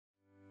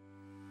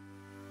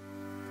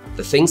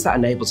The things that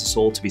enables us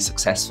all to be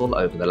successful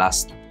over the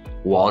last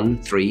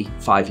 1, 3,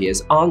 5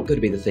 years aren't going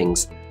to be the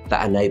things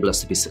that enable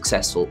us to be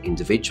successful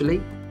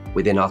individually,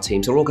 within our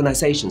teams or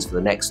organizations for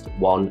the next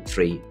 1,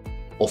 3,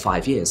 or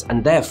 5 years.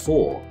 And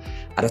therefore,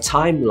 at a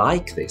time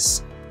like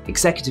this,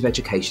 executive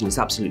education is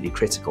absolutely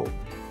critical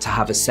to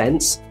have a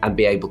sense and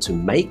be able to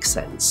make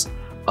sense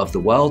of the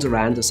world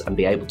around us and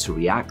be able to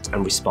react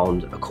and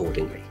respond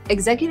accordingly.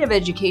 Executive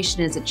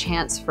education is a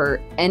chance for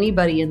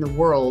anybody in the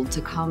world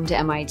to come to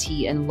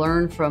MIT and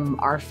learn from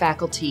our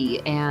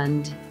faculty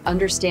and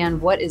understand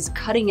what is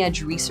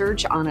cutting-edge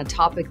research on a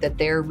topic that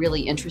they're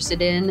really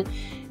interested in,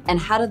 and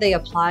how do they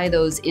apply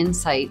those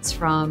insights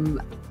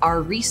from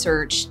our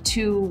research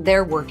to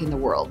their work in the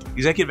world.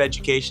 Executive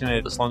education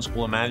at the Sloan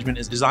School of Management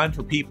is designed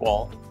for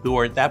people who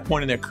are at that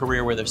point in their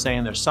career where they're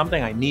saying there's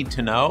something I need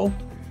to know,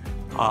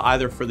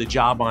 either for the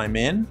job I'm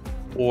in,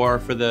 or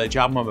for the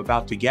job I'm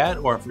about to get,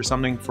 or for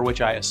something for which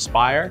I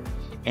aspire.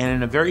 And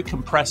in a very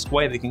compressed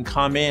way, they can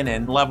come in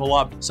and level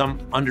up some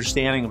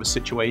understanding of a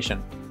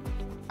situation.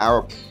 Our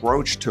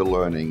approach to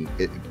learning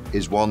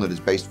is one that is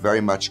based very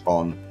much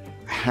on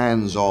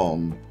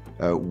hands-on,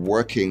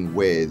 working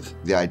with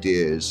the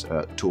ideas,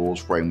 tools,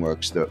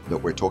 frameworks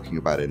that we're talking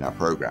about in our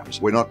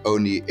programs. We're not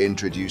only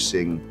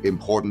introducing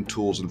important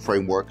tools and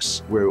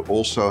frameworks, we're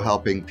also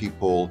helping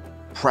people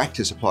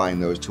practice applying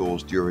those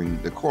tools during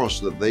the course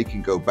so that they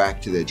can go back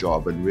to their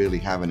job and really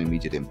have an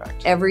immediate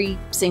impact. Every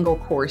single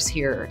course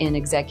here in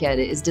Exec Ed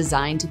is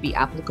designed to be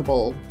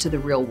applicable to the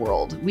real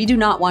world. We do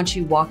not want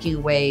you walking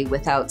away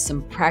without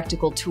some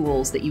practical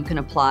tools that you can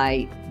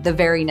apply the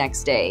very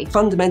next day.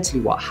 Fundamentally,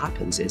 what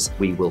happens is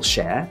we will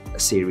share a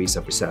series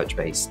of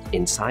research-based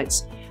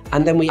insights,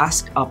 and then we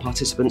ask our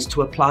participants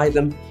to apply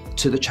them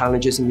to the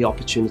challenges and the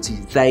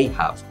opportunities they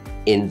have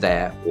in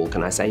their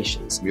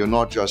organizations. You're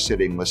not just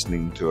sitting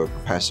listening to a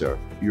professor,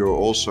 you're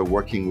also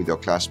working with your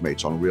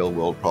classmates on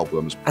real-world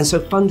problems. And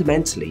so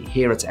fundamentally,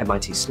 here at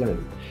MIT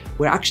Sloan,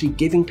 we're actually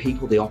giving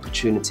people the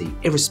opportunity,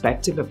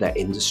 irrespective of their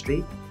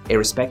industry,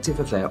 irrespective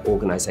of their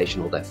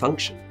organization or their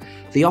function,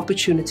 the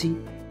opportunity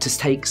to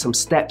take some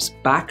steps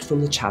back from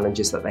the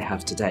challenges that they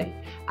have today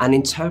and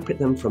interpret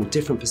them from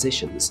different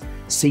positions,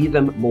 see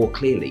them more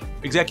clearly.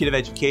 Executive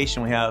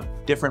education, we have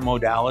different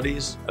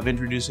modalities of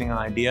introducing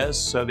ideas.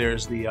 So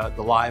there's the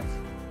live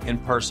in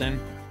person,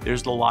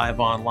 there's the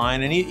live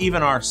online, and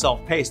even our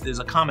self-paced. There's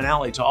a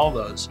commonality to all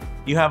those.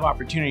 You have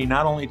opportunity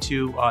not only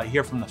to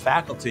hear from the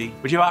faculty,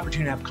 but you have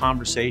opportunity to have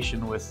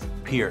conversation with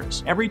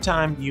peers. Every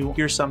time you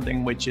hear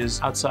something which is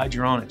outside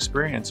your own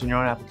experience and your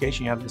own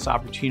application, you have this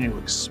opportunity to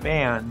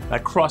expand.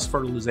 That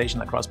cross-fertilization,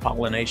 that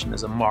cross-pollination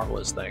is a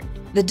marvelous thing.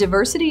 The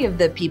diversity of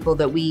the people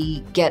that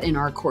we get in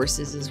our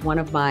courses is one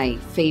of my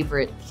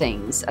favorite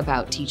things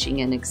about teaching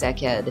in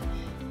Exec Ed.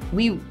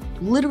 We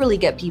literally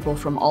get people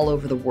from all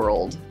over the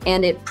world,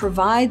 and it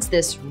provides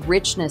this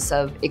richness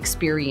of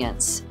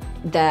experience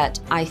that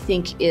I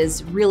think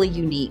is really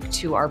unique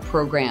to our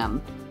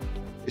program.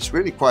 It's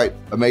really quite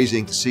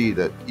amazing to see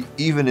that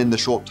even in the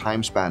short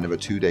time span of a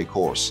 2-day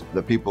course,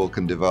 that people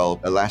can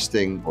develop a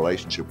lasting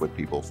relationship with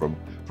people from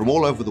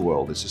all over the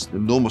world. It's just an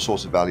enormous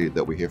source of value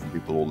that we hear from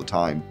people all the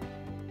time.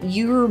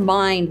 Your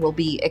mind will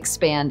be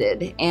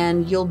expanded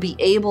and you'll be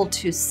able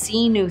to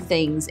see new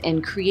things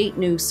and create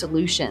new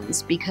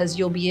solutions because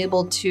you'll be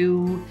able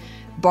to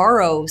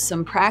borrow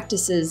some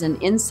practices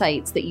and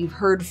insights that you've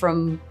heard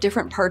from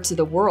different parts of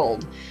the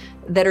world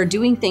that are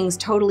doing things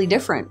totally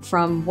different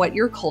from what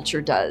your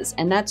culture does.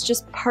 And that's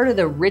just part of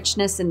the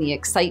richness and the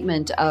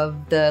excitement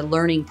of the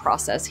learning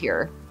process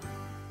here.